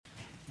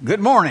Good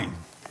morning.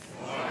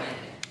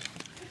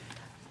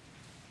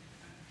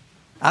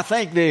 I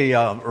think the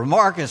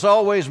remark is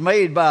always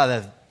made by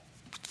the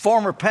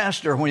former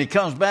pastor when he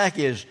comes back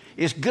is,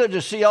 it's good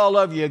to see all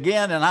of you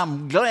again, and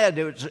I'm glad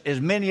that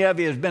as many of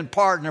you has been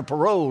pardoned or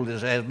paroled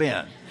as has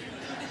been.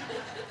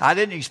 I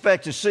didn't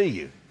expect to see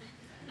you.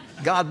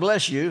 God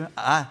bless you.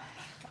 I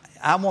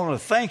want to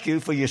thank you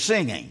for your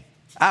singing.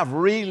 I've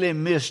really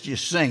missed you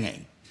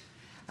singing.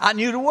 I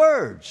knew the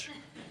words.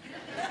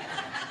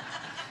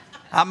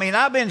 I mean,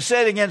 I've been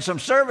sitting in some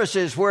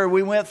services where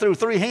we went through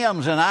 3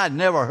 hymns and I'd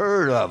never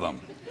heard of them.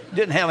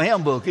 Didn't have a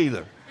hymn book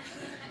either.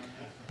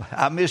 But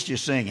I missed you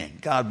singing.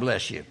 God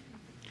bless you.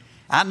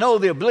 I know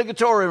the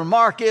obligatory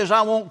remark is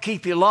I won't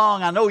keep you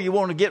long. I know you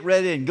want to get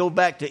ready and go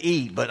back to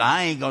eat, but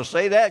I ain't going to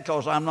say that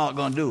because I'm not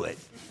going to do it.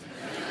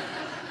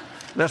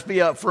 Let's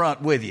be up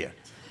front with you.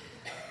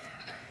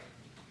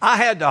 I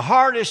had the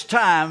hardest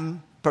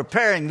time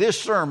preparing this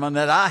sermon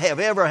that I have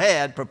ever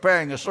had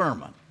preparing a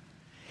sermon.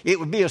 It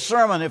would be a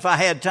sermon if I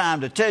had time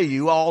to tell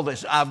you all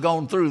that I've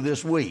gone through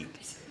this week.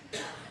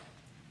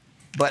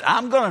 But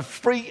I'm going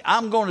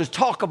to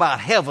talk about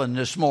heaven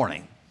this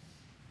morning.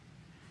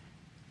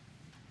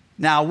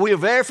 Now, we're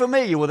very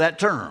familiar with that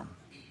term.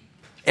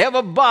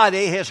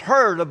 Everybody has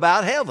heard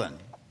about heaven.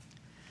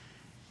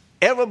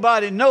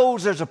 Everybody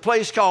knows there's a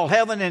place called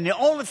heaven, and the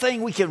only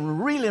thing we can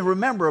really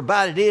remember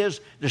about it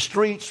is the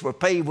streets were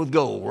paved with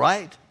gold,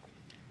 right?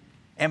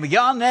 And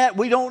beyond that,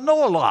 we don't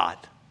know a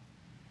lot.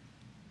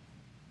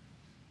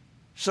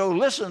 So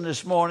listen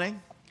this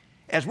morning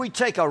as we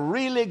take a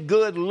really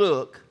good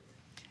look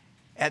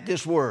at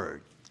this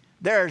word.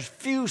 There's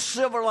few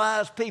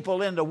civilized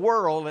people in the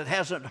world that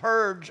hasn't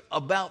heard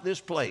about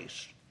this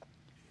place,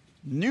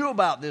 knew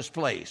about this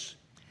place.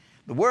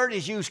 The word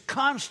is used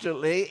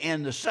constantly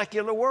in the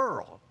secular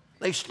world.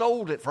 They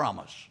stole it from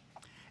us.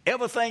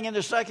 Everything in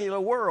the secular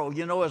world,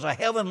 is a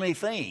heavenly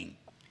thing.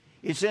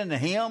 It's in the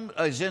hymn,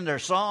 it's in their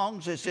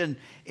songs, it's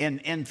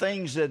in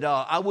things that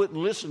I wouldn't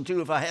listen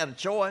to if I had a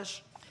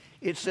choice.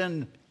 It's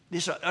a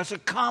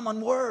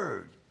common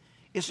word.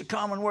 It's a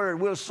common word.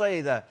 We'll say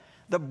the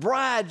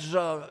bride's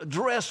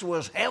dress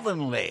was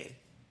heavenly,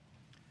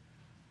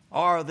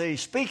 or the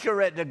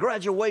speaker at the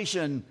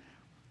graduation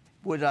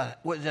was a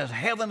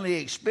heavenly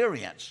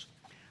experience,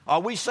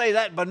 or we say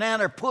that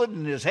banana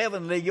pudding is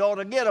heavenly. You ought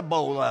to get a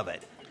bowl of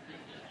it.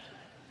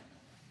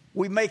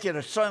 We make it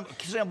a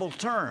simple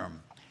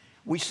term.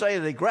 We say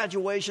the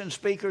graduation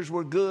speakers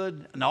were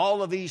good, and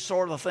all of these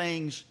sort of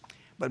things.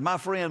 But my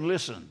friend,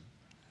 listen.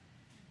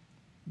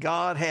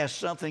 God has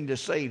something to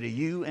say to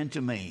you and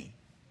to me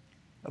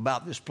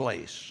about this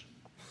place.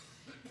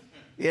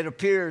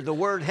 The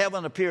word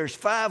heaven appears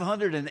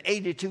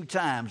 582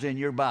 times in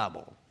your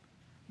Bible.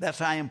 That's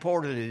how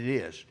important it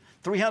is.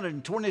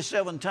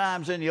 327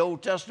 times in the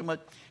Old Testament,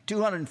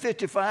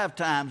 255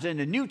 times in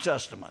the New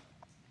Testament.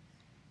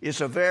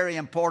 It's a very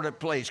important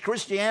place.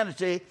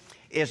 Christianity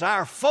is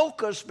our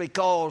focus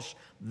because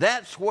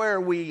that's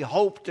where we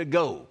hope to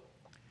go.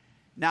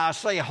 Now, I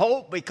say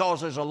hope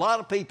because there's a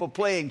lot of people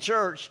playing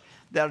church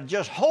that are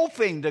just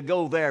hoping to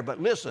go there. But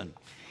listen,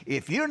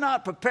 if you're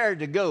not prepared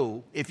to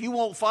go, if you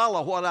won't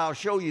follow what I'll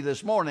show you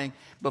this morning,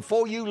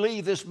 before you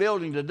leave this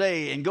building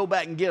today and go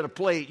back and get a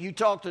plate, you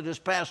talk to this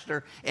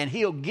pastor and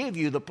he'll give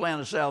you the plan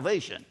of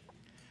salvation.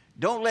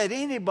 Don't let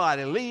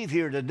anybody leave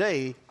here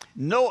today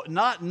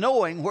not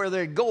knowing where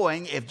they're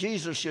going if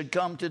Jesus should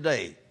come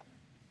today.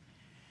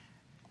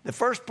 The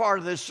first part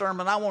of this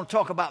sermon, I want to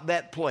talk about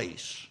that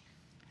place.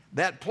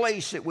 That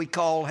place that we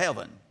call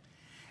heaven.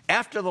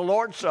 After the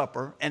Lord's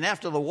Supper and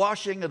after the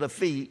washing of the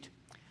feet,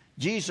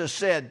 Jesus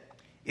said,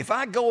 if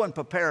I go and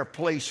prepare a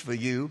place for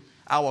you,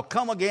 I will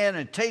come again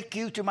and take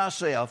you to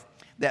myself,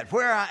 that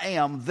where I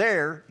am,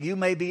 there you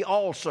may be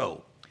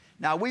also.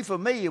 Now, we're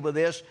familiar with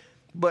this,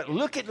 but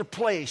look at the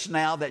place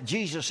now that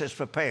Jesus has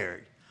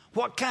prepared.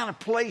 What kind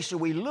of place are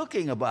we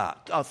thinking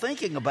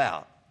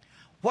about?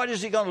 What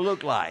is it going to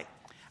look like?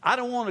 I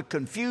don't want to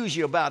confuse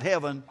you about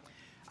heaven.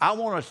 I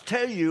want to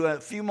tell you a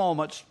few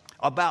moments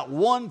about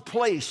one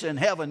place in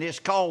heaven. It's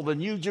called the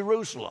New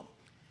Jerusalem.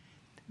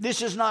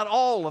 This is not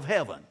all of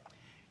heaven.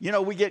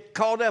 We get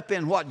caught up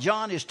in what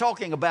John is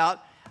talking about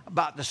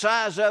the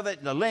size of it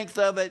and the length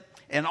of it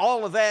and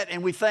all of that,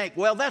 and we think,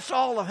 well, that's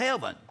all of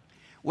heaven.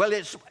 Well,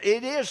 it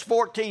is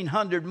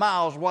 1,400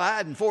 miles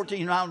wide and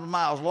 1,400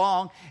 miles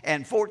long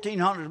and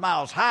 1,400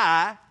 miles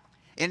high,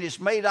 and it's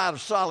made out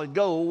of solid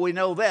gold. We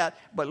know that.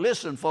 But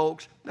listen,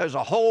 folks, there's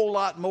a whole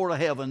lot more to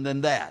heaven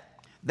than that.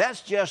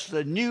 That's just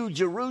the New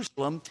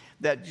Jerusalem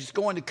that is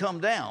going to come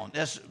down.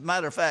 As a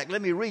matter of fact,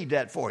 let me read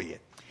that for you.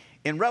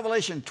 In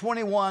Revelation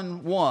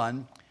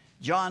 21:1,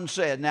 John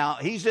said, now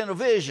he's in a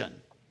vision.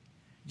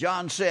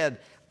 John said,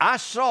 I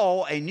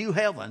saw a new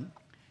heaven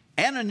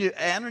and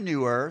a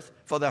new earth,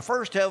 for the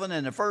first heaven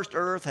and the first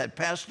earth had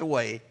passed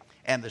away,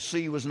 and the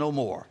sea was no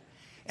more.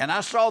 And I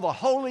saw the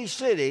holy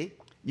city,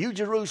 New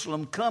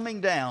Jerusalem,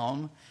 coming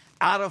down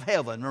out of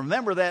heaven.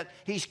 Remember that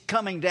he's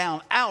coming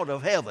down out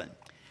of heaven.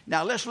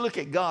 Now, let's look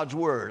at God's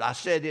word. I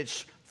said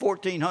it's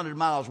 1,400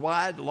 miles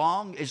wide,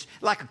 long. It's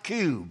like a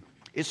cube.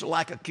 It's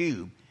like a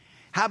cube.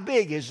 How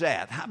big is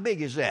that? How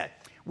big is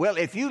that? Well,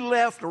 if you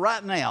left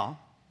right now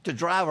to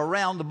drive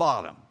around the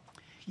bottom,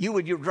 you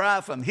would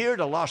drive from here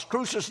to Las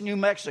Cruces, New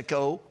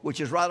Mexico, which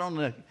is right on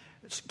the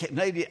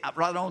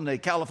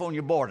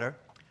California border,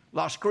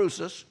 Las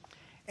Cruces,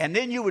 and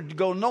then you would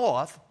go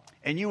north,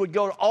 and you would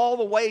go all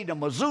the way to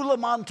Missoula,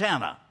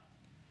 Montana,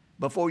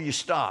 before you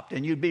stopped,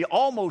 and you'd be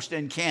almost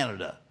in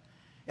Canada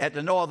at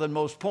the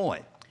northernmost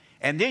point.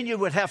 And then you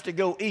would have to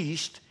go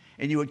east,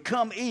 and you would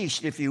come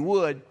east, if you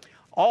would,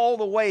 all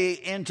the way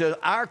into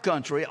our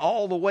country,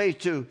 all the way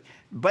to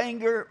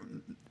Bangor,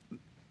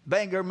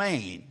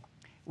 Maine,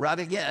 right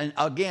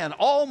again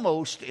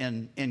almost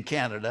in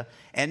Canada,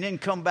 and then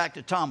come back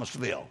to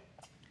Thomasville.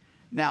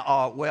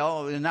 Now,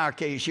 well, in our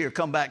case here,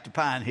 come back to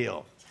Pine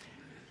Hill.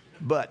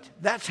 But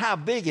that's how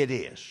big it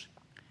is.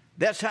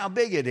 That's how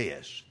big it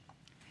is.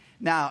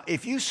 Now,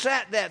 if you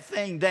sat that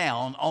thing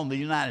down on the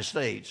United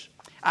States,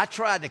 I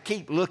tried to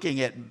keep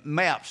looking at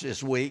maps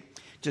this week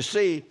to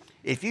see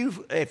if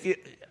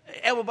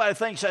everybody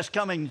thinks that's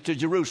coming to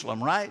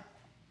Jerusalem, right?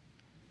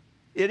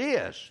 It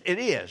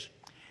is.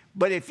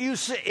 But if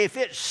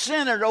it's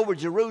centered over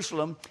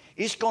Jerusalem,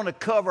 it's going to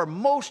cover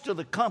most of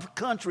the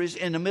countries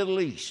in the Middle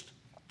East.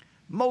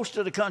 Most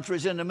of the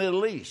countries in the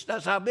Middle East.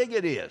 That's how big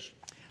it is.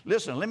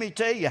 Listen, let me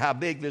tell you how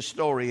big this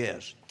story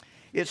is.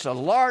 It's the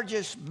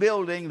largest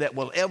building that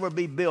will ever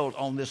be built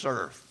on this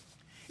earth.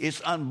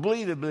 It's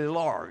unbelievably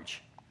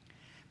large.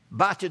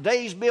 By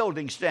today's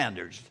building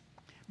standards,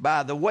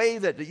 by the way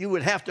that you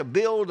would have to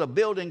build a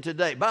building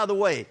today. By the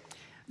way,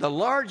 the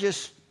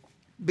largest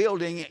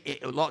building,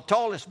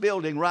 tallest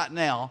building right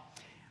now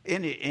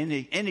in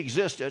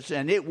existence,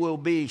 and it will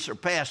be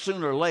surpassed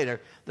sooner or later.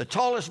 The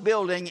tallest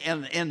building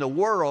in the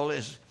world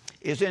is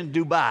in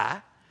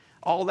Dubai.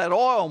 All that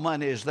oil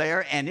money is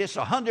there, and it's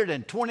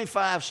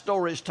 125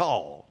 stories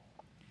tall.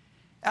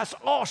 That's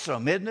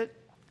awesome, isn't it?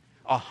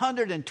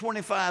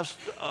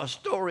 125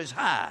 stories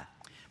high.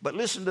 But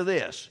listen to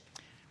this.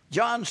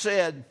 John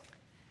said,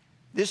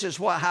 this is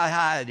how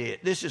high it is.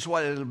 This is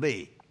what it'll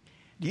be.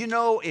 Do you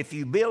know if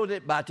you build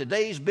it by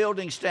today's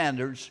building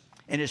standards,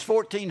 and it's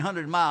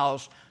 1,400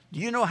 miles, do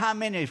you know how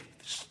many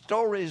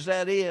stories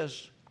that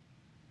is?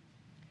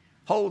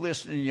 Hold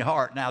this in your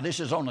heart. Now,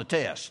 this is on a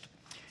test.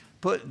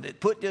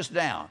 Put this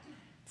down.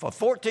 For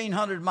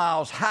 1,400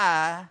 miles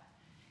high,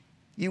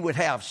 you would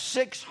have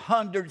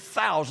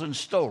 600,000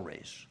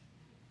 stories.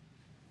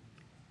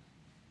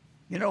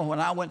 You know, when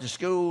I went to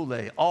school,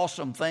 the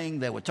awesome thing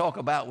they would talk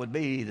about would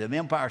be the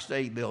Empire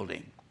State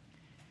Building.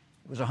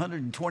 It was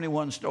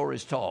 121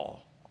 stories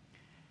tall.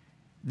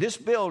 This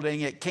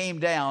building, it came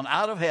down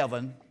out of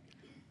heaven.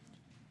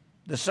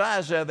 The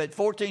size of it,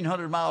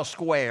 1,400 miles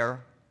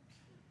square,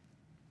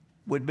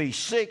 would be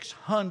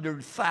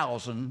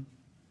 600,000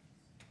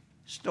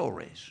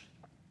 stories.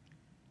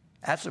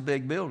 That's a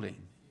big building.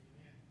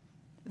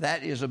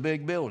 That is a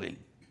big building.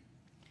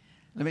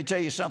 Let me tell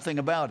you something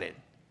about it.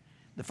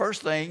 The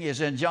first thing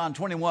is in John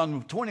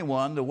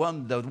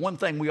 21:21, the one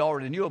thing we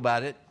already knew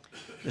about it,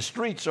 the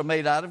streets are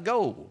made out of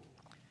gold.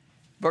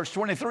 Verse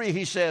 23,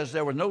 he says,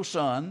 there was no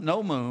sun,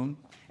 no moon,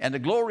 and the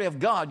glory of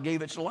God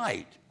gave its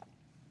light.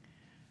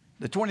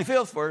 The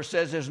 25th verse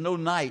says there's no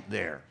night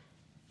there.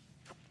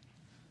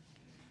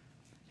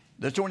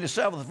 The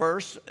 27th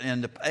verse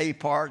in the A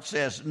part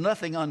says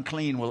nothing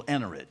unclean will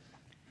enter it.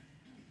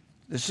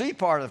 The C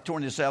part of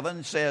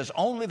 27 says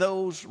only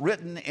those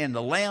written in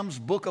the Lamb's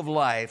book of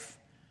life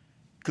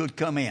could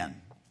come in.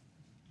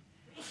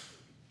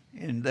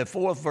 In the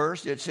 4th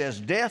verse, it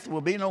says death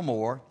will be no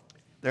more.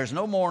 There's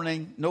no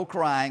mourning, no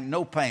crying,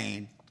 no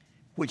pain,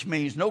 which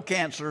means no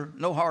cancer,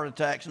 no heart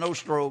attacks, no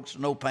strokes,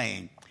 no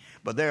pain.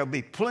 But there will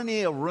be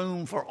plenty of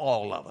room for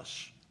all of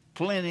us.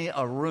 Plenty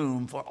of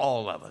room for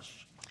all of us.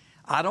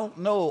 I don't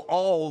know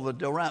all the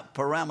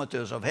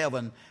parameters of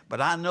heaven, but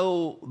I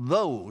know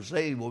those.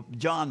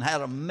 John had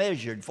them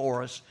measured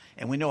for us,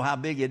 and we know how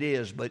big it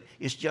is, but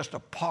it's just a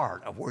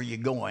part of where you're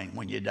going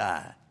when you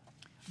die.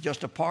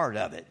 Just a part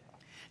of it.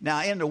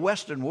 Now, in the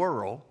Western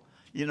world,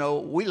 you know,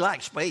 we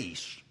like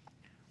space.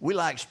 We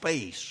like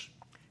space.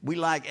 We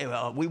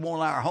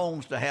want our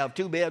homes to have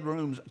 2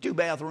 bathrooms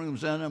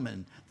in them,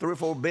 and 3 or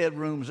 4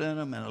 bedrooms in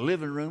them, and a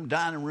living room,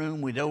 dining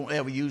room. We don't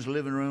ever use a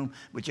living room,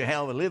 but you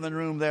have a living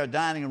room there, a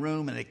dining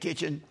room, and a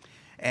kitchen,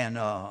 and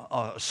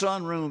a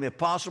sunroom if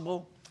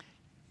possible.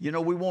 You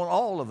know, we want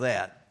all of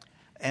that.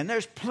 And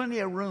there's plenty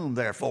of room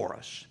there for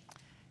us.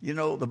 You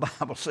know, the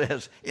Bible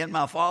says, in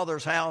my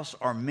Father's house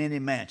are many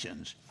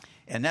mansions.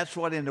 And that's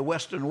what in the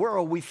Western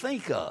world we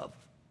think of.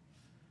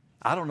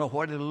 I don't know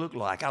what it'll look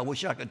like. I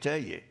wish I could tell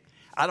you.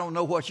 I don't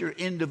know what your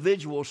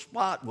individual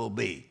spot will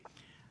be.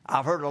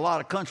 I've heard a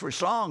lot of country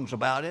songs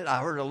about it.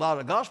 I heard a lot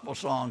of gospel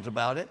songs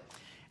about it.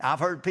 I've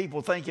heard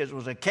people think it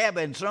was a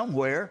cabin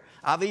somewhere.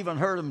 I've even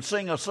heard them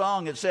sing a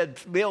song that said,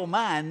 build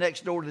mine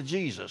next door to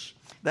Jesus.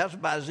 That's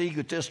about as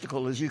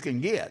egotistical as you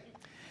can get.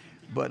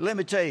 But let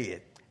me tell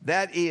you,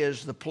 that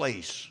is the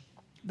place.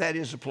 That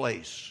is the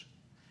place.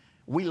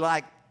 We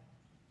like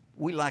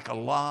a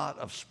lot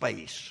of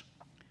space.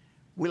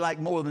 We like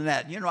more than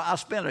that. You know, I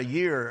spent a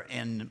year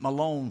in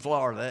Malone,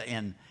 Florida,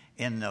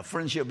 in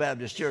Friendship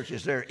Baptist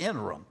Churches there,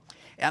 interim.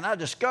 And I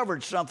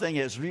discovered something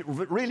that's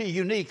really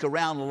unique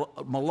around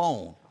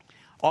Malone.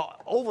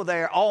 Over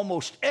there,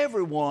 almost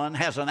everyone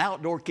has an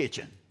outdoor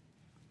kitchen.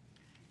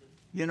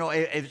 You know,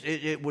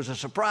 it was a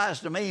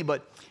surprise to me,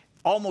 but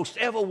almost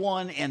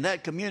everyone in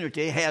that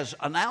community has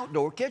an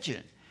outdoor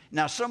kitchen.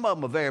 Now, some of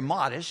them are very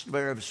modest,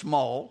 very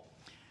small,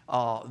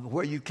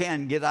 where you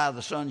can get out of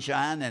the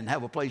sunshine and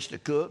have a place to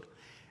cook.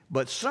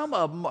 But some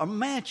of them are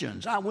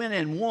mansions. I went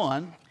in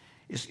one.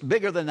 It's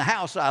bigger than the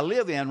house I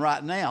live in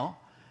right now.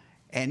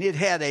 And it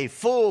had a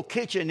full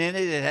kitchen in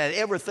it. It had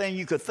everything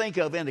you could think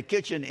of in the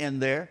kitchen in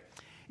there.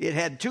 It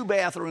had 2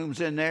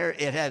 bathrooms in there.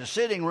 It had a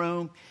sitting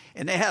room.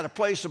 And they had a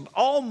place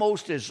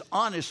almost as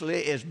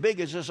honestly as big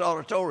as this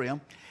auditorium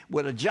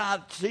with a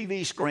giant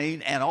TV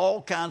screen and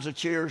all kinds of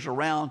chairs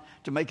around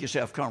to make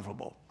yourself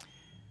comfortable.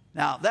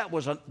 Now, that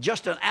was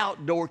just an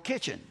outdoor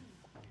kitchen.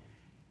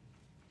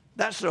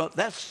 That's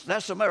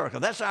America.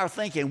 That's our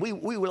thinking.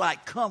 We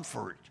like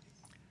comfort.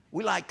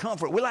 We like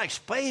comfort. We like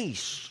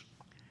space.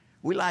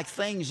 We like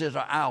things that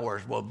are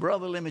ours. Well,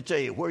 brother, let me tell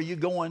you, where you're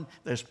going,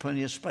 there's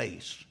plenty of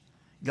space.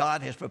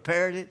 God has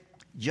prepared it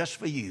just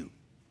for you.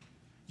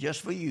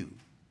 Just for you.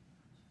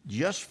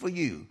 Just for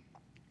you.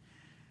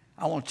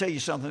 I want to tell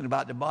you something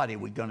about the body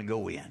we're going to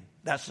go in.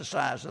 That's the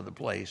size of the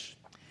place.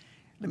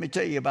 Let me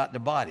tell you about the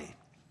body.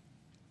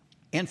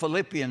 In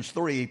Philippians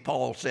 3,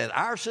 Paul said,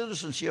 our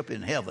citizenship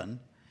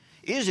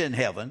is in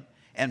heaven,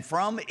 and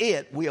from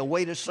it we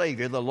await a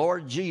Savior, the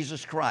Lord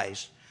Jesus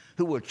Christ,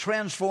 who will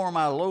transform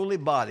our lowly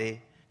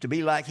body to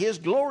be like his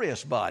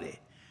glorious body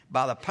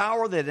by the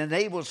power that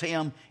enables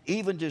him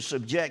even to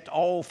subject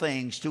all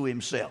things to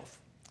himself.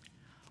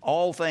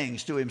 All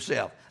things to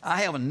himself.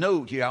 I have a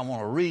note here I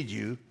want to read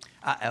you.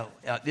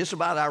 This is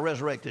about our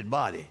resurrected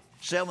body.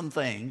 7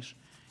 things.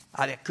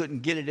 I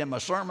couldn't get it in my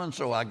sermon,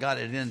 so I got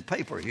it in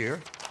paper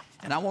here,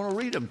 and I want to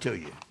read them to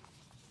you.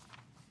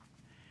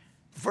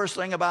 The first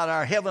thing about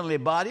our heavenly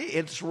body,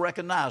 it's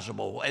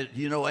recognizable.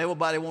 You know,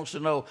 everybody wants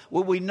to know,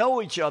 will we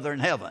know each other in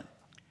heaven?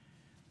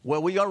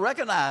 Well, we're going to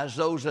recognize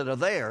those that are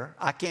there.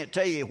 I can't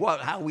tell you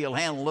how we'll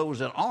handle those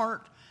that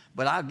aren't,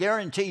 but I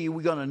guarantee you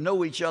we're going to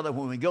know each other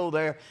when we go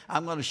there.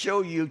 I'm going to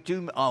show you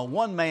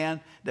one man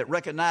that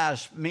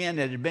recognized men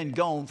that had been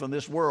gone from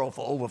this world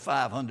for over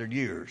 500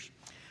 years.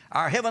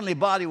 Our heavenly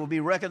body will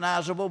be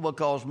recognizable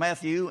because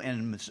Matthew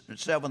in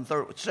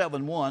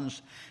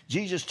 7:1,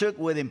 Jesus took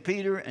with him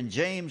Peter and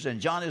James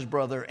and John his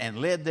brother and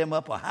led them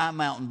up a high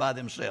mountain by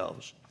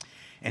themselves.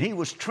 And he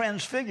was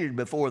transfigured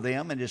before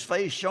them, and his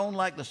face shone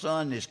like the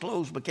sun, and his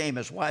clothes became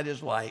as white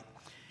as light.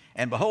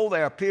 And behold,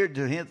 there appeared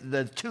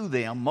to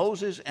them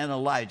Moses and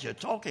Elijah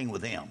talking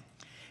with him.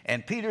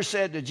 And Peter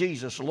said to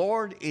Jesus,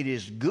 Lord, it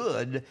is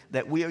good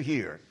that we are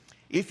here.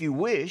 If you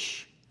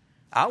wish,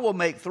 I will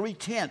make 3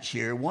 tents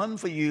here, one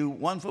for you,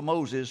 one for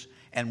Moses,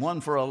 and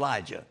one for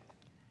Elijah.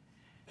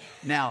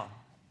 Now,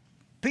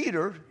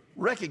 Peter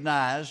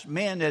recognized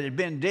men that had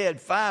been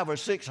dead 500 or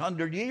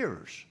 600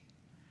 years.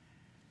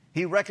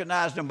 He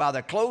recognized them by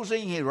their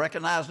clothing. He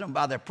recognized them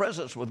by their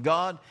presence with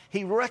God.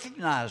 He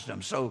recognized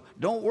them. So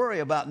don't worry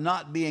about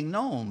not being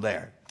known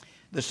there.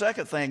 The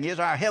second thing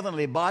is our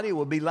heavenly body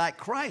will be like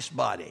Christ's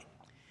body.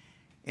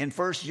 In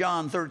 1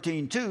 John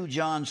 13:2,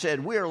 John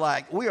said, we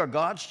are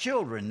God's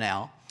children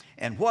now,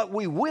 and what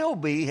we will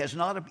be has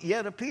not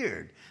yet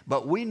appeared.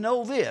 But we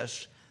know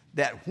this,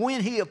 that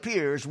when he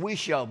appears, we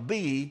shall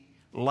be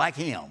like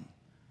him.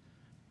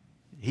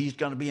 He's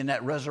going to be in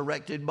that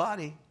resurrected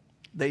body.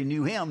 They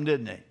knew him,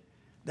 didn't they?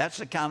 That's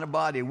the kind of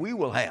body we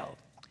will have.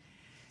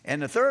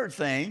 And the third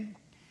thing,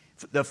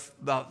 the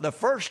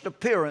first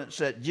appearance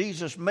that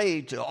Jesus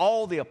made to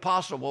all the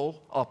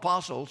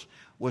apostles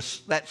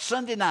was that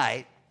Sunday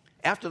night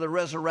after the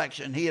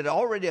resurrection. He had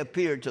already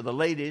appeared to the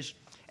ladies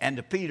and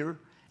to Peter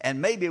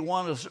and maybe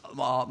one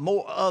or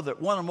more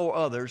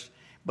others,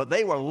 but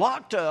they were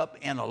locked up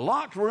in a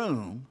locked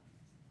room,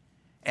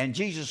 and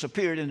Jesus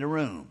appeared in the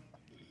room.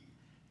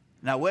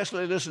 Now,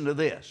 Wesley, listen to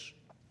this.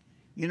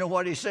 You know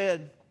what he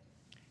said?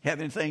 Have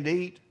anything to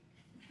eat?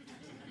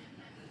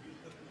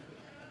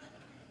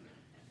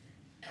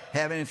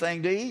 Have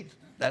anything to eat?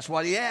 That's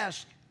what he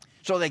asked.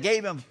 So they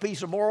gave him a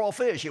piece of broiled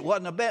fish. It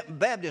wasn't a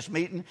Baptist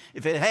meeting.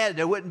 If it had,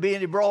 there wouldn't be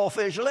any broiled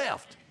fish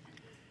left.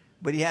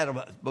 But he had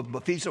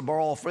a piece of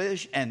broiled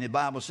fish, and the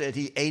Bible said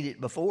he ate it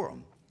before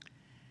them.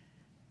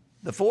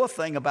 The fourth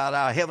thing about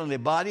our heavenly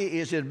body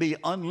is it'll be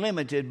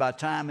unlimited by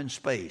time and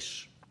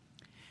space.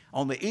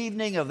 On the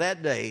evening of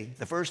that day,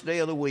 the first day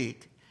of the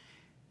week,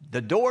 the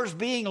doors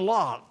being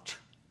locked,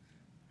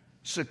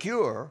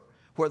 secure,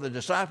 where the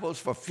disciples,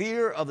 for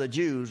fear of the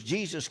Jews,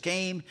 Jesus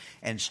came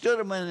and stood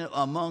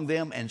among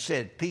them and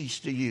said, peace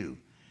to you.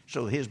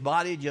 So his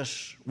body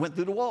just went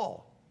through the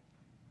wall.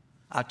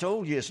 I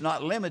told you it's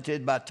not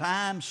limited by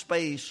time,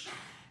 space,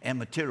 and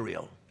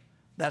material.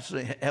 That's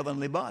the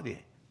heavenly body.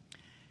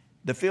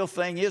 The fifth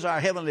thing is our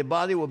heavenly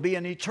body will be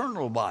an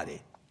eternal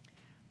body.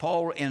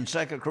 Paul in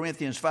 2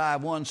 Corinthians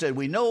 5:1 said,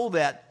 we know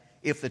that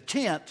if the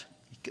tent,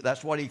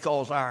 That's what he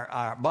calls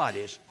our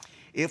bodies.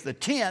 If the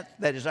tent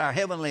that is our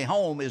heavenly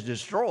home is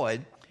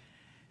destroyed,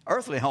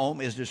 earthly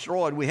home is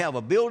destroyed, we have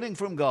a building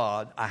from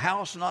God, a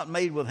house not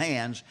made with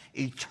hands,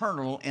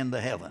 eternal in the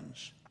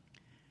heavens.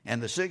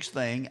 And the sixth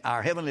thing,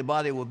 our heavenly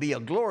body will be a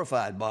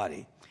glorified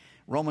body.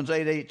 Romans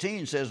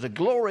 8:18 says, the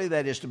glory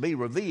that is to be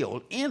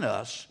revealed in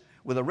us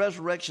with the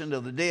resurrection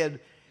of the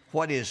dead,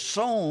 what is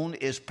sown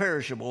is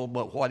perishable,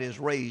 but what is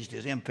raised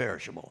is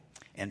imperishable.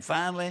 And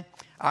finally,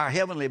 our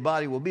heavenly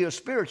body will be a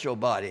spiritual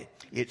body.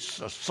 It's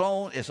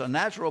a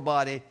natural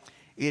body.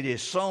 It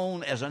is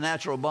sown as a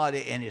natural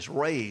body and is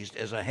raised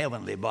as a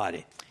heavenly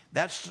body.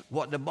 That's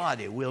what the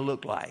body will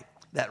look like.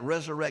 That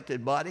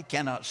resurrected body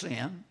cannot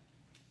sin,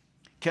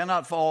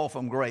 cannot fall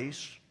from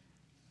grace,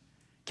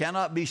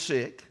 cannot be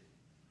sick,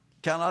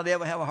 cannot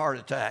ever have a heart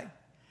attack,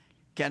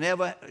 can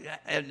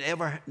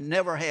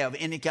never have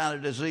any kind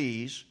of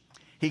disease.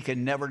 He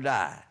can never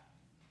die.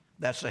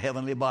 That's the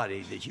heavenly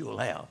body that you will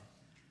have,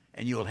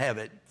 and you will have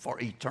it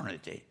for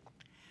eternity.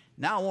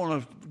 Now I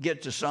want to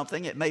get to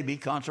something that may be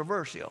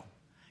controversial.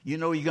 You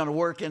know you're going to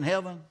work in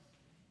heaven?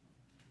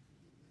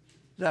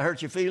 Does that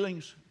hurt your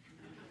feelings?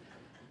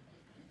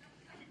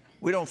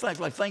 We don't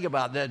think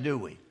about that, do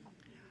we?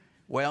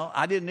 Well,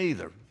 I didn't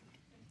either.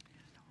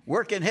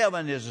 Work in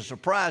heaven is a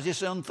surprise.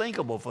 It's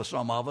unthinkable for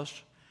some of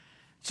us.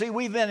 See,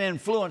 we've been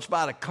influenced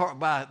by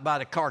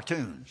the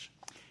cartoons.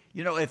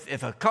 You know,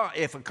 if a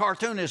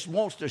cartoonist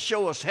wants to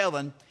show us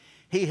heaven,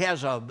 he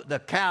has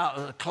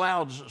the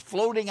clouds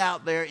floating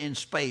out there in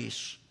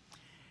space,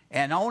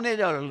 and on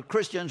it are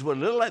Christians with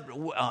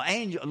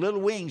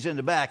little wings in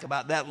the back,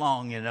 about that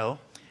long, you know.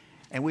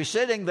 And we're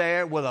sitting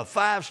there with a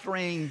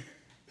 5-string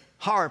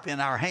harp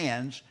in our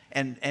hands,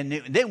 and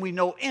then we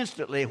know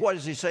instantly, what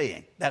is he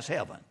saying? That's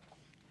heaven.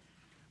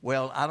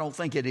 Well, I don't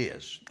think it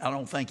is. I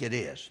don't think it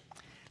is.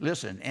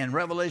 Listen, in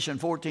Revelation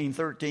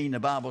 14:13, the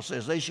Bible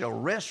says, they shall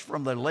rest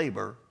from the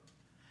labor.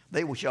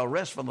 They shall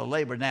rest from the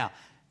labor. Now,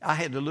 I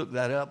had to look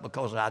that up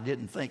because I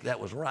didn't think that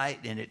was right,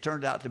 and it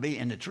turned out to be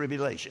in the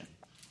tribulation.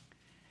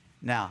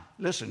 Now,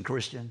 listen,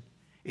 Christian,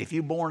 if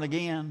you're born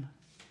again,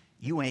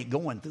 you ain't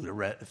going through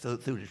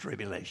the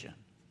tribulation.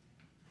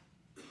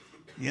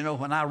 You know,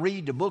 when I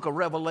read the book of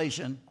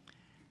Revelation,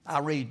 I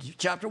read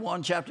chapter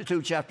 1, chapter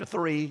 2, chapter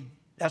 3.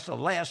 That's the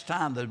last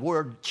time the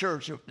word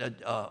church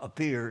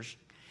appears,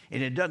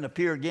 and it doesn't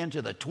appear again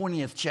to the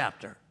 20th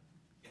chapter.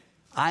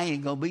 I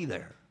ain't going to be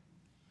there.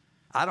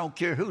 I don't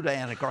care who the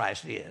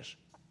Antichrist is.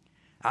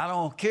 I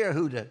don't care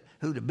who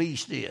the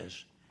beast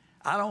is.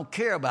 I don't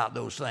care about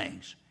those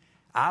things.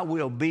 I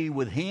will be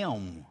with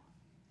him.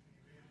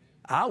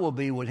 I will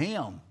be with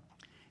him.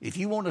 If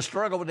you want to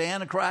struggle with the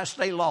Antichrist,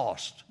 stay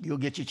lost. You'll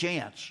get your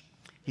chance.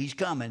 He's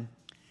coming.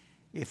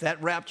 If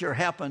that rapture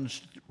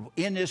happens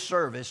in this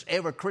service,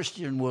 every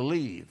Christian will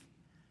leave.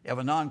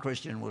 Every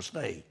non-Christian will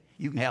stay.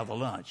 You can have the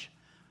lunch.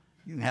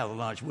 You can have the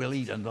lunch. We'll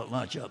eat the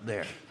lunch up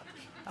there.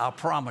 I'll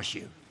promise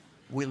you.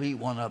 We'll eat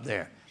one up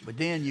there. But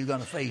then you're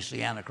going to face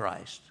the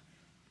Antichrist.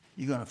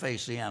 You're going to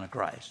face the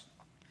Antichrist.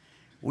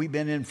 We've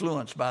been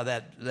influenced by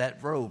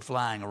that road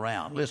flying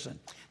around. Listen,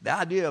 the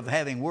idea of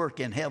having work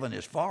in heaven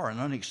is far and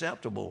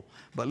unacceptable.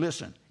 But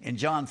listen, in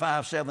John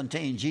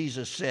 5:17,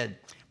 Jesus said,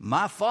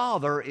 my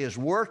Father is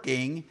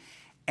working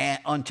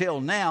until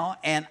now,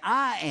 and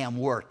I am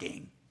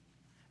working.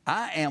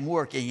 I am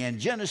working. In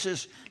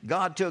Genesis,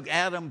 God took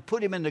Adam,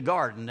 put him in the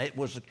garden. It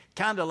was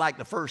kind of like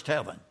the first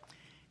heaven.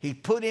 He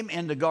put him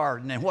in the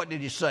garden, and what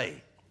did he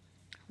say?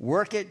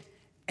 Work it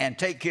and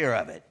take care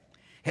of it.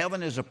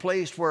 Heaven is a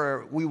place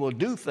where we will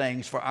do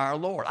things for our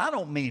Lord. I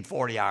don't mean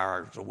 40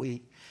 hours a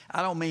week.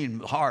 I don't mean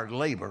hard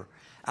labor.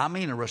 I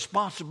mean a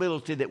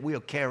responsibility that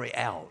we'll carry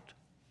out.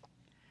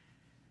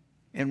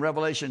 In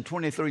Revelation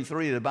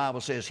 23:3, the Bible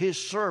says, his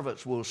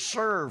servants will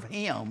serve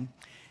him,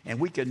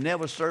 and we could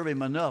never serve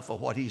him enough for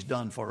what he's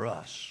done for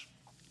us.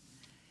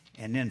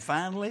 And then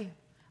finally,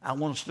 I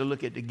want us to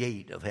look at the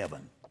gate of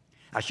heaven.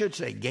 I should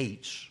say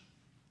gates,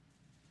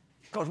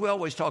 because we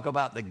always talk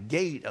about the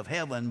gate of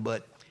heaven,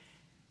 but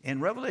in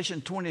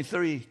Revelation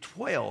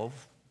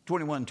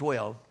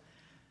 21:12,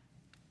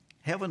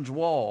 heaven's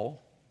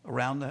wall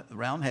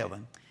around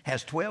heaven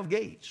has 12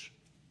 gates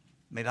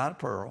made out of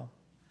pearl.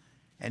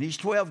 And these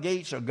 12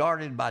 gates are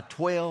guarded by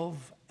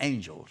 12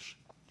 angels.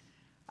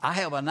 I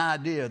have an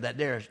idea that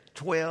there's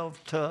 12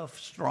 tough,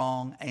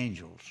 strong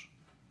angels.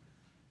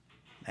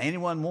 Now,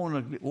 anyone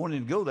wanting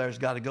to go there has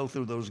got to go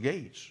through those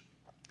gates.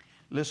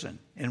 Listen,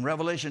 in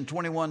Revelation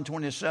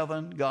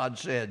 21:27, God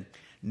said,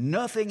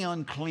 nothing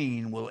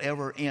unclean will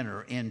ever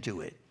enter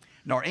into it,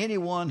 nor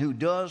anyone who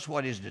does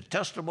what is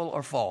detestable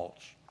or false,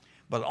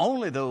 but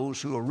only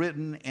those who are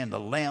written in the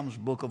Lamb's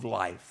book of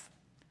life.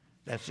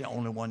 That's the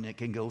only one that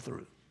can go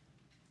through.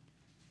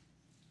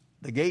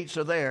 The gates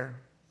are there.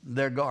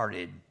 They're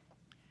guarded.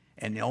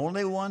 And the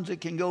only ones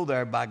that can go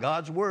there by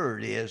God's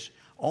word is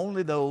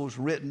only those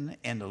written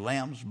in the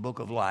Lamb's book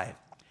of life.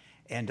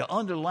 And to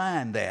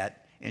underline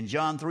that, in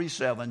John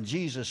 3:7,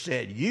 Jesus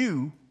said,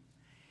 you,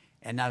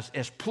 and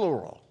that's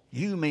plural.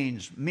 You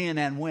means men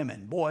and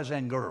women, boys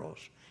and girls.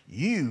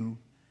 You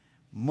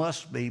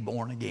must be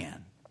born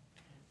again.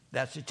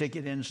 That's the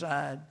ticket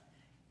inside.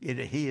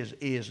 He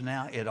is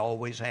now. It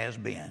always has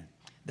been.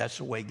 That's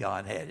the way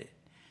God had it.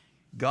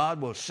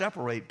 God will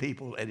separate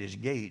people at his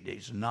gate.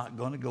 He's not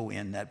going to go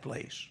in that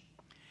place.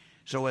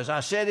 So as I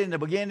said in the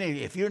beginning,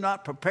 if you're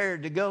not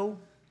prepared to go,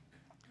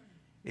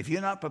 if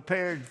you're not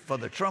prepared for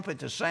the trumpet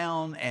to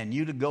sound and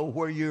you to go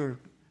where you're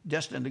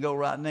destined to go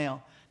right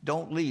now,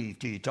 don't leave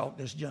till you talk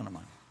to this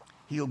gentleman.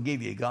 He'll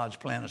give you God's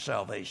plan of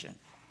salvation.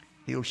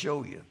 He'll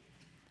show you.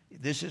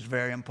 This is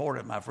very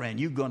important, my friend.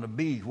 You're going to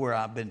be where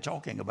I've been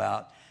talking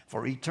about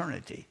for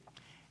eternity.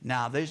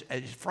 Now,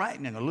 it's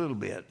frightening a little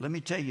bit. Let me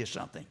tell you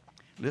something.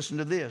 Listen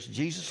to this.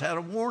 Jesus had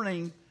a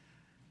warning.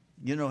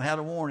 Had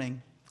a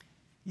warning.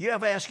 You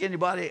ever ask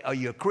anybody, are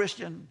you a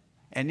Christian?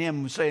 And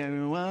them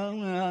saying, well,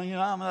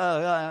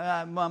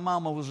 my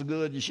mama was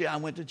good, and I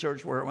went to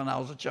church when I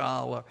was a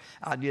child, or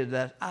I did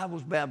that. I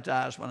was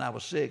baptized when I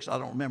was 6. I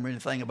don't remember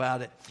anything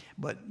about it.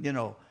 But,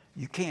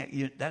 you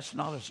can't, that's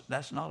not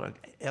a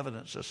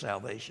evidence of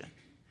salvation.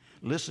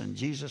 Listen,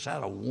 Jesus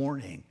had a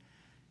warning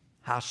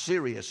how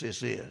serious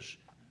this is.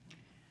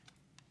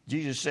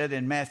 Jesus said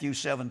in Matthew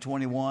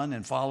 7:21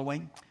 and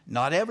following,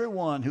 not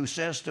everyone who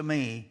says to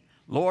me,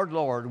 Lord,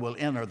 Lord, will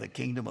enter the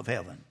kingdom of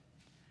heaven,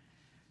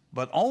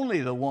 but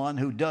only the one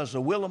who does the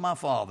will of my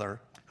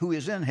Father who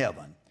is in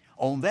heaven.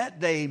 On that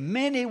day,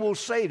 many will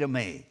say to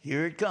me,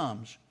 here it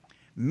comes,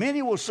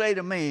 many will say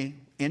to me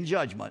in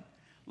judgment,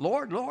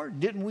 Lord, Lord,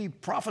 didn't we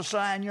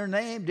prophesy in your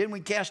name? Didn't we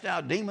cast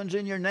out demons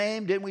in your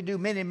name? Didn't we do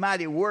many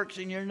mighty works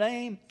in your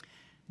name?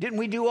 Didn't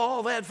we do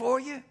all that for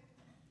you?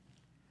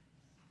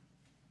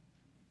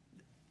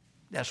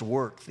 That's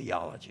work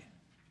theology,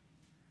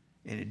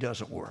 and it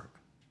doesn't work.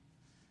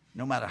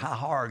 No matter how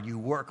hard you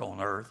work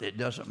on earth, it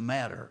doesn't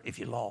matter if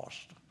you're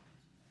lost.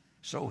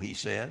 So he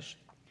says,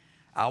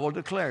 I will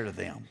declare to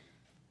them,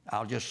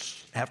 I'll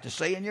just have to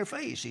say in your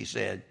face, he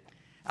said,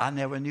 I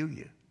never knew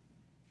you.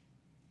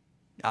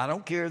 I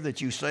don't care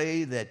that you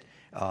say that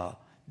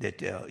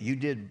you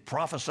did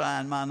prophesy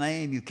in my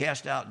name, you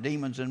cast out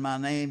demons in my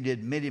name,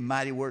 did many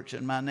mighty works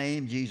in my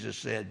name. Jesus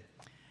said,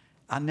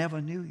 I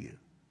never knew you.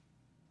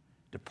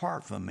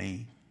 Depart from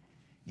me,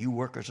 you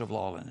workers of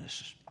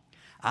lawlessness.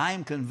 I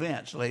am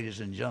convinced, ladies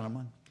and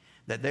gentlemen,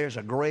 that there's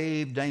a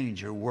grave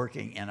danger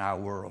working in our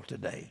world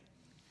today.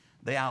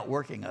 They're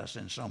outworking us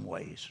in some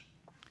ways.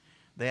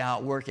 They're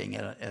outworking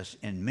us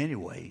in many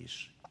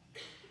ways.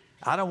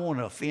 I don't want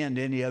to offend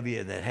any of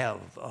you that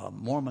have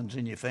Mormons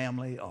in your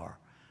family, or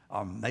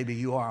maybe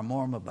you are a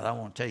Mormon, but I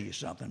want to tell you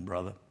something,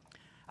 brother.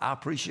 I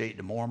appreciate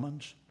the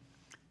Mormons.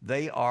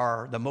 They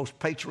are the most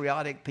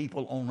patriotic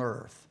people on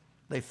earth.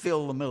 They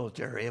fill the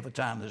military every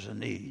time there's a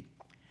need.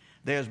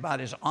 They're about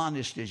as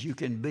honest as you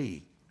can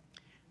be.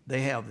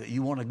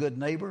 You want a good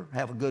neighbor?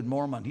 Have a good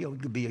Mormon. He'll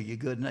be your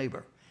good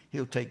neighbor.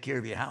 He'll take care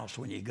of your house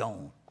when you're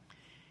gone.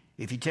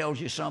 If he tells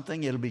you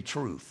something, it'll be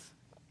truth.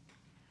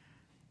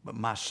 But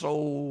my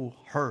soul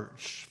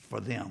hurts for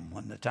them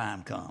when the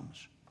time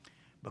comes,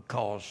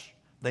 because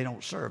they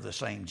don't serve the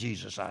same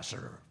Jesus I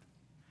serve.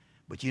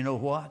 But you know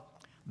what?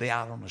 They're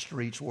out on the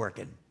streets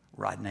working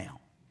right now.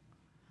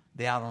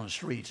 They're out on the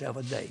streets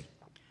every day.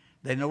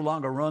 They no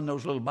longer run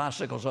those little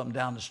bicycles up and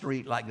down the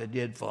street like they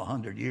did for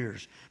 100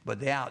 years, but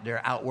they're out there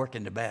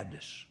outworking the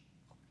Baptists.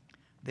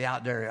 They're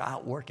out there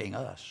outworking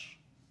us.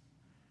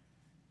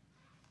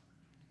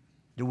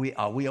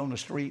 Are we on the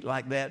street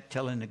like that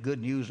telling the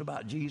good news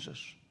about Jesus?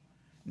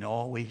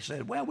 No, we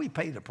said, well, we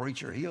pay the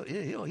preacher. He'll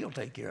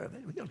take care of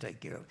it. He'll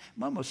take care of it.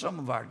 Mama, some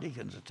of our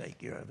deacons will take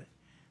care of it.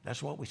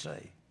 That's what we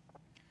say.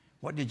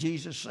 What did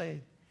Jesus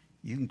say?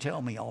 You can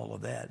tell me all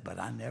of that, but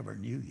I never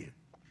knew you.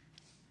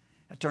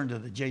 I turned to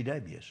the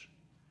JWs.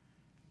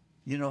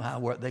 You know how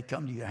they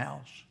come to your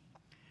house?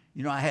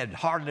 I had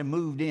hardly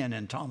moved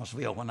in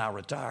Thomasville when I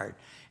retired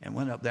and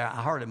went up there.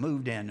 I hardly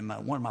moved in,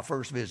 and one of my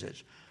first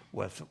visits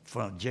was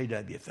from a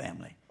JW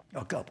family,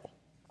 a couple.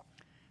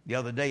 The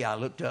other day I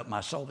looked up and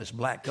I saw this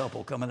black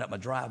couple coming up my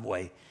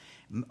driveway,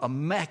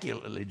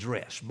 immaculately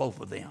dressed, both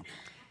of them.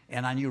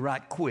 And I knew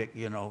right quick,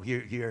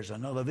 here's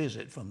another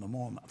visit from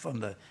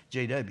the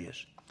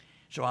JWs.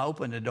 So I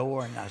opened the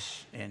door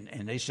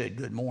and they said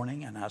good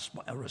morning, and I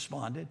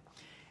responded.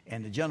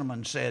 And the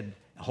gentleman said,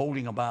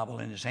 holding a Bible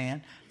in his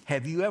hand,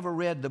 have you ever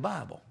read the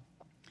Bible?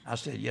 I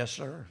said, yes,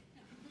 sir.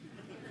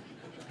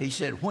 He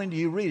said, when do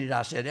you read it?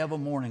 I said, every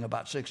morning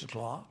about 6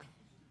 o'clock.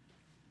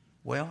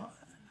 Well,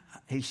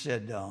 he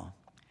said,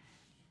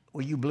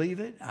 will you believe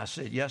it? I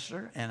said, yes,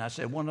 sir. And I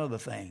said, one other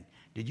thing.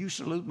 Did you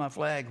salute my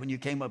flag when you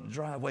came up the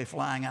driveway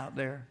flying out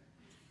there?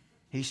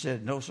 He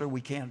said, no, sir,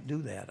 we can't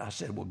do that. I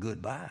said, well,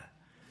 goodbye.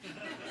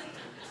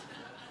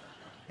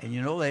 And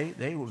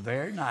they were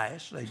very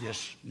nice. They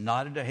just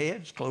nodded their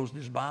heads, closed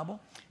his Bible,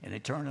 and they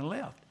turned and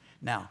left.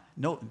 Now,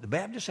 no, the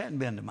Baptists hadn't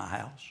been to my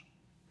house.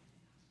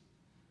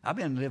 I've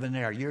been living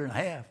there a year and a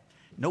half.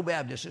 No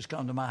Baptist has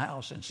come to my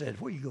house and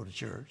said, where you go to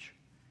church?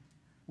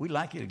 We'd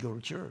like you to go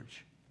to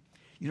church.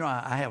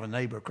 I have a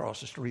neighbor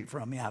across the street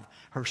from me.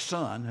 Her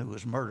son, who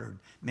was murdered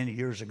many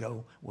years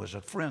ago, was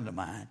a friend of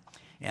mine.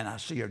 And I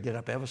see her get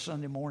up every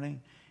Sunday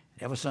morning,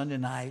 every Sunday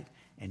night,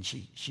 And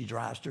she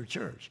drives to her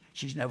church.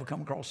 She's never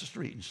come across the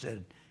street and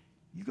said,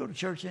 you go to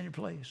church any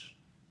place?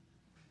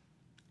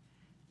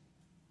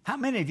 How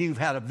many of you have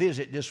had a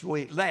visit this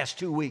week, last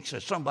 2 weeks,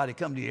 that somebody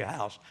come to your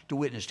house to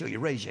witness to you?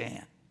 Raise your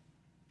hand.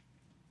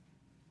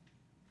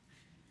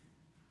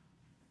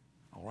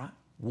 All right,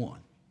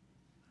 one.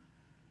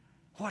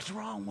 What's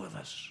wrong with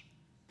us?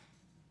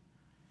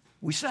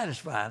 We're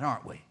satisfied,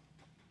 aren't we?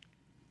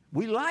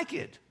 We like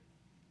it.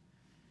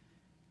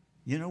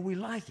 You know, we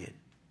like it.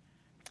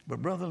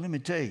 But brother, let me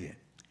tell you,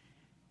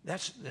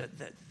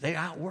 they're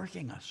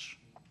outworking us.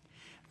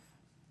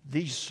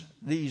 These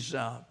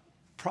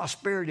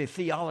prosperity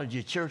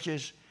theology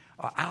churches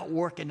are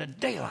outworking the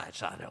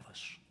daylights out of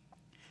us.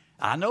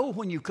 I know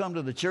when you come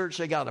to the church,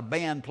 they got a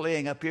band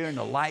playing up here and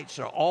the lights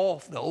are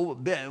off, the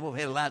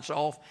overhead lights are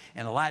off,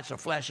 and the lights are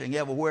flashing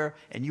everywhere,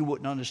 and you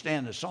wouldn't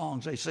understand the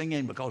songs they sing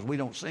in because we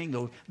don't sing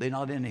those. They're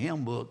not in the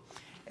hymn book.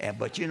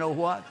 But you know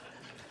what?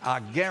 I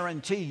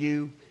guarantee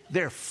you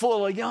they're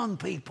full of young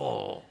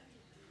people.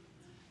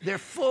 They're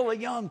full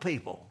of young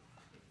people.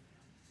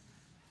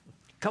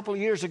 A couple of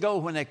years ago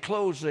when they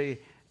closed the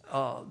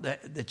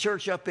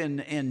church up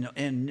in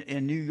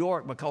New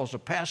York because the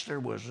pastor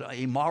was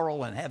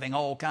immoral and having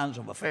all kinds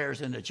of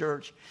affairs in the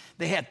church,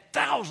 they had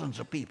thousands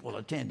of people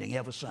attending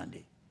every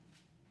Sunday.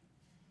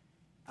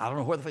 I don't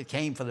know whether they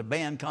came for the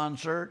band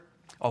concert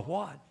or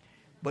what,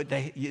 but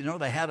they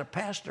had a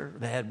pastor.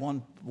 They had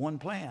one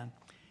plan.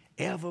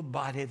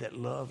 Everybody that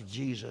loves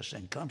Jesus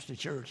and comes to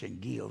church and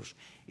gives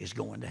is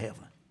going to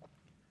heaven.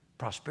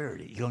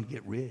 Prosperity. You're going to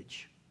get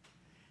rich.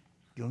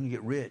 You're going to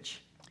get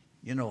rich.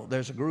 You know,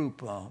 there's a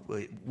group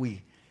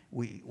we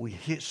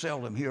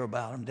seldom hear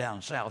about them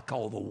down south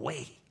called The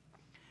Way.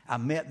 I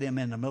met them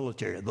in the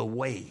military. The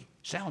Way.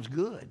 Sounds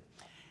good.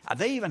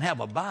 They even have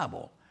a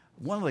Bible.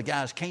 One of the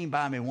guys came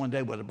by me one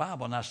day with a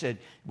Bible, and I said,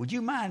 would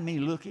you mind me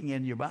looking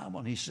in your Bible?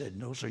 And he said,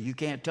 no, sir, you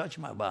can't touch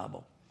my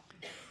Bible.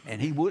 And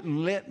he wouldn't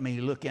let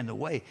me look in the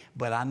Way.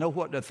 But I know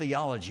what the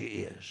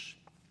theology is.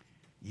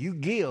 You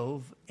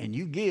give, and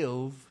you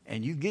give,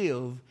 and you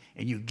give,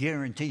 and you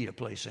guarantee a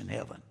place in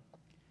heaven.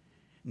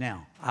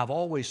 Now, I've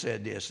always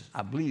said this.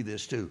 I believe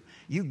this too.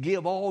 You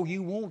give all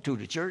you want to.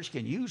 The church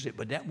can use it,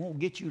 but that won't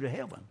get you to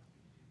heaven.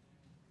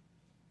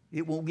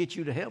 It won't get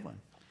you to heaven.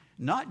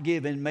 Not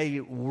giving may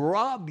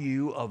rob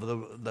you of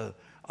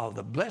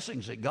the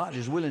blessings that God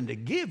is willing to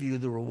give you,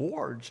 the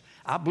rewards.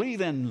 I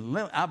believe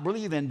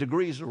in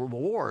degrees of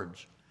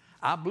rewards.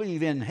 I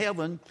believe in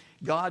heaven,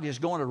 God is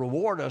going to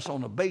reward us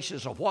on the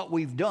basis of what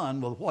we've done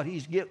with what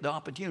the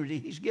opportunity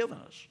He's given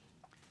us.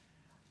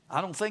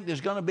 I don't think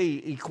there's going to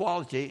be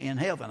equality in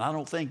heaven. I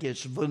don't think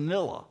it's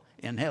vanilla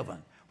in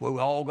heaven, where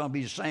we're all going to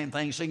be the same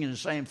thing, singing the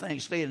same thing,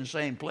 staying in the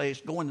same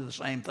place, going to the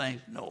same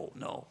things.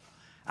 No.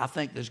 I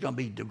think there's going to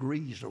be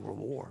degrees of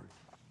reward.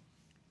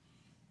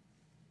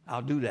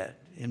 I'll do that.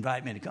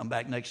 Invite me to come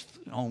back next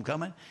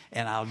homecoming,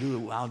 and I'll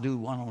do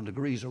one on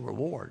degrees of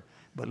reward.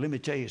 But let me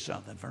tell you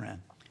something,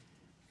 friend.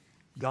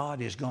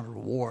 God is going to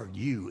reward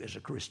you as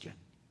a Christian,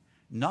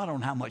 not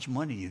on how much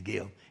money you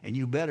give, and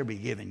you better be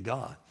giving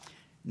God.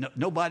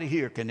 Nobody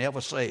here can ever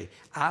say,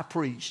 I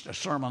preached a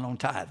sermon on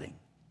tithing.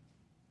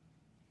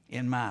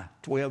 In my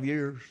 12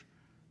 years,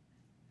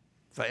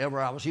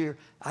 forever I was here,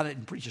 I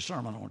didn't preach a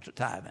sermon on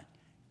tithing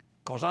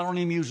because I don't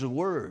even use the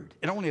word.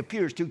 It only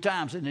appears 2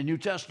 times in the New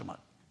Testament.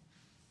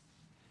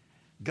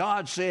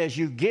 God says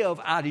you give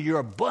out of your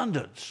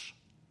abundance.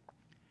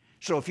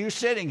 So if you're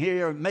sitting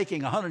here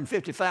making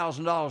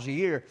 $150,000 a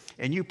year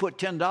and you put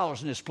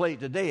 $10 in this plate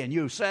today and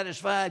you're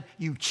satisfied,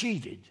 you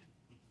cheated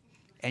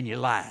and you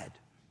lied.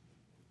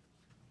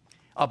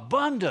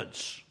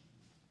 Abundance.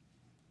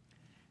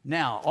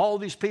 Now, all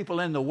these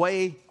people in The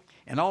Way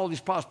and all these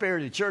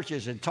prosperity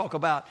churches and talk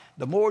about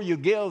the more you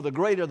give, the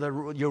greater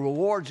your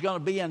reward's going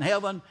to be in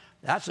heaven.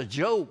 That's a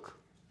joke.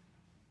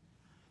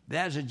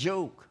 That's a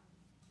joke.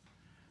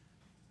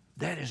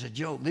 That is a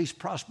joke. These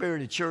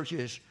prosperity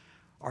churches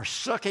are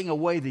sucking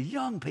away the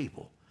young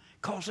people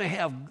because they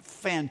have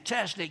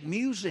fantastic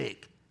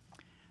music.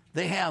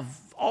 They have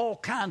all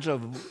kinds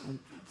of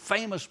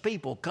famous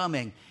people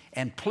coming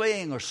and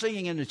playing or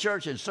singing in the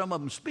church, and some of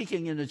them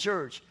speaking in the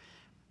church.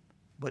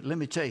 But let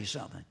me tell you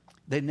something.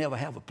 They never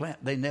have a plan.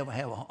 They never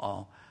have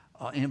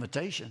an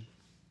invitation.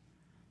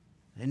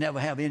 They never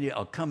have any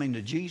coming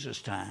to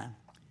Jesus time.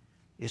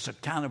 It's a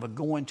kind of a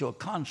going to a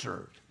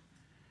concert.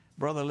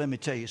 Brother, let me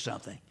tell you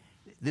something.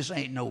 This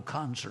ain't no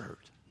concert.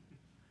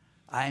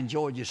 I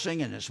enjoyed you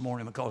singing this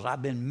morning because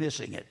I've been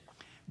missing it.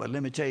 But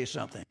let me tell you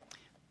something.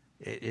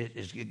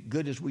 As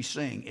good as we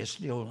sing, it's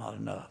still not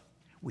enough.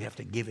 We have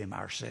to give Him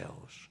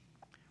ourselves.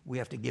 We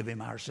have to give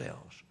Him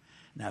ourselves.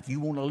 Now, if you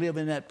want to live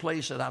in that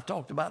place that I've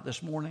talked about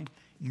this morning,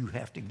 you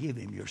have to give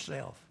Him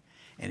yourself.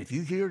 And if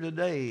you're here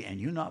today and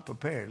you're not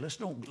prepared, let's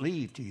don't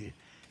leave till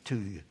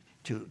you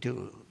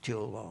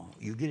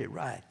get it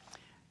right.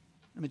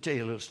 Let me tell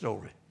you a little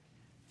story.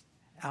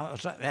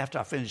 After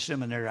I finished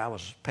seminary, I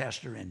was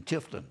pastor in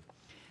Tifton.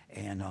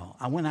 And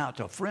I went out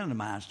to a friend of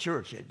mine's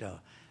church at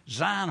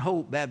Zion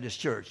Hope Baptist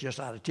Church, just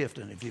out of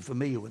Tifton. If you're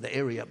familiar with the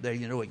area up there,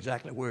 you know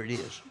exactly where it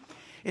is.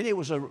 And it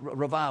was a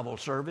revival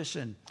service,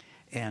 and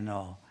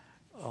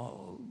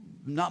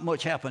not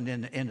much happened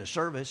in the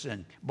service,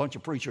 and a bunch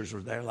of preachers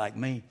were there like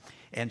me.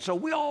 And so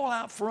we all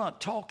out front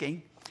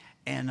talking,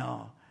 and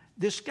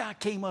this guy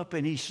came up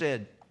and he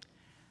said,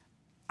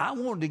 I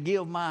wanted to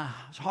give my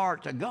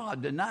heart to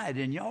God tonight,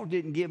 and y'all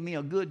didn't give me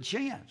a good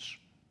chance.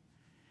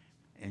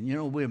 And, you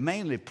know, we're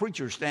mainly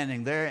preachers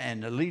standing there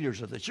and the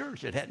leaders of the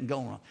church that hadn't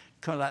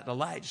cut out the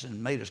lights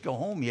and made us go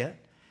home yet.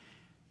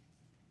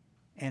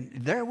 And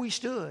there we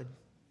stood,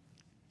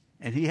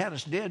 and he had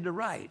us dead to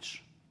rights.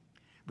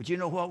 But you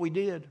know what we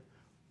did?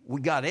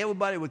 We got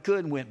everybody we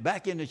could and went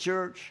back into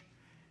church,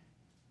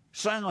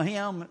 sang a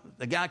hymn.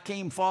 The guy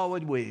came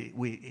forward.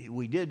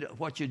 We did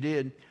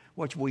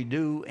what we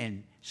do,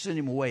 and sent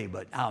him away.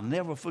 But I'll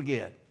never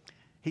forget.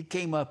 He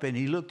came up and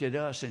he looked at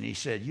us and he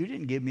said, you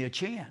didn't give me a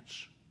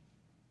chance.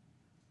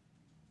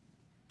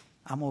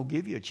 I'm going to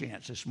give you a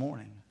chance this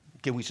morning.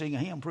 Can we sing a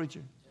hymn,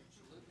 preacher?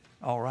 Absolutely.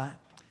 All right.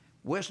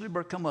 Wesley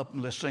Burke, come up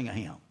and let's sing a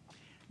hymn.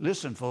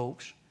 Listen,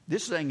 folks,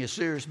 this thing is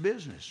serious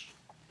business.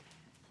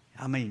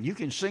 I mean, you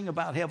can sing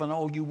about heaven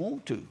all you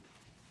want to,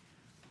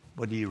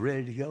 but are you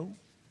ready to go?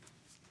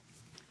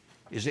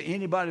 Is there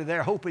anybody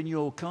there hoping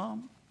you'll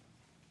come?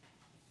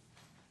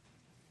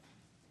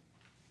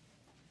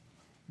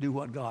 Do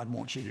what God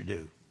wants you to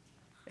do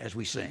as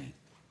we sing.